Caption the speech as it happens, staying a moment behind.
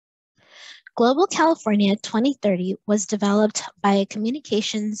Global California 2030 was developed by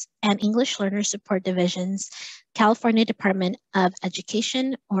Communications and English Learner Support Division's California Department of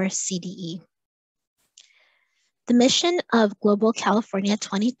Education, or CDE. The mission of Global California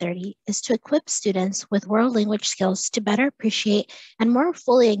 2030 is to equip students with world language skills to better appreciate and more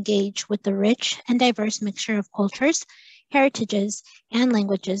fully engage with the rich and diverse mixture of cultures, heritages, and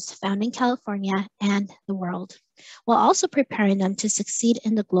languages found in California and the world, while also preparing them to succeed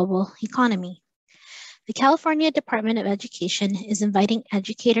in the global economy. The California Department of Education is inviting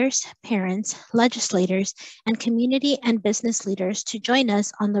educators, parents, legislators, and community and business leaders to join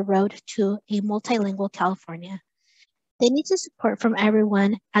us on the road to a multilingual California. They need the support from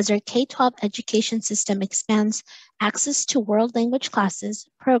everyone as our K-12 education system expands access to world language classes,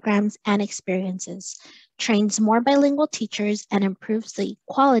 programs, and experiences, trains more bilingual teachers, and improves the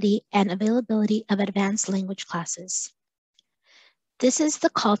quality and availability of advanced language classes. This is the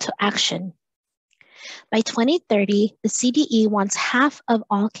call to action. By 2030, the CDE wants half of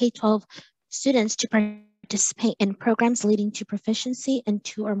all K-12 students to participate in programs leading to proficiency in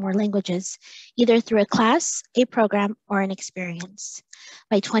 2 or more languages, either through a class, a program, or an experience.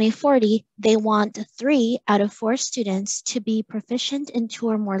 By 2040, they want 3 out of 4 students to be proficient in 2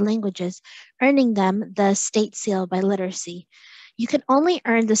 or more languages, earning them the State Seal by Literacy. You can only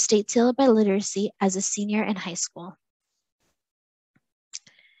earn the State Seal by Literacy as a senior in high school.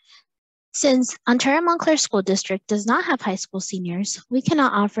 Since Ontario Montclair School District does not have high school seniors, we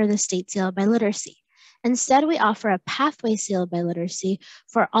cannot offer the State Seal by Literacy. Instead, we offer a Pathway Seal by Literacy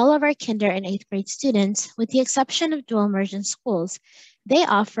for all of our kinder and 8th grade students, with the exception of dual immersion schools. They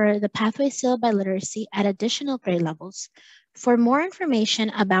offer the Pathway Seal by Literacy at additional grade levels. For more information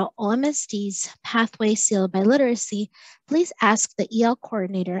about OMSD's Pathway Seal by Literacy, please ask the EL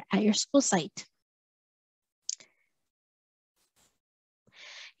coordinator at your school site.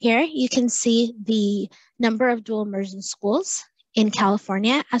 Here you can see the number of dual immersion schools in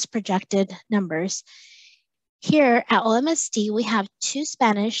California as projected numbers. Here at OMSD, we have 2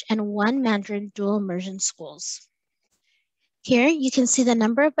 Spanish and 1 Mandarin dual immersion schools. Here you can see the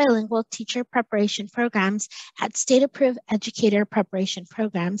number of bilingual teacher preparation programs at state-approved educator preparation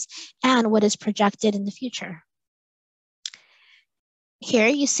programs and what is projected in the future. Here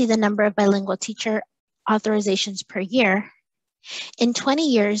you see the number of bilingual teacher authorizations per year. In 20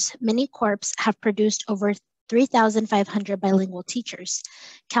 years, many corps have produced over 3,500 bilingual teachers.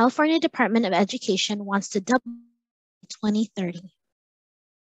 California Department of Education wants to double by 2030.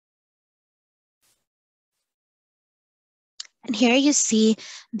 And here you see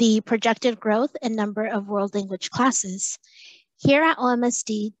the projected growth and number of world language classes. Here at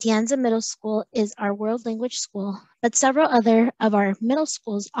OMSD, De Anza Middle School is our world language school, but several other of our middle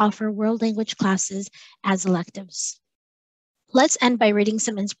schools offer world language classes as electives. Let's end by reading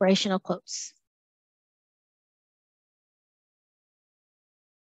some inspirational quotes.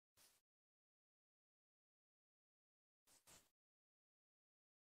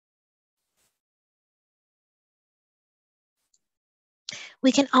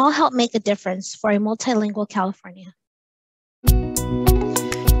 We can all help make a difference for a multilingual California.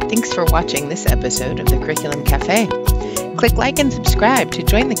 Thanks for watching this episode of the Curriculum Cafe. Click like and subscribe to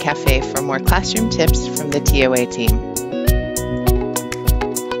join the cafe for more classroom tips from the TOA team.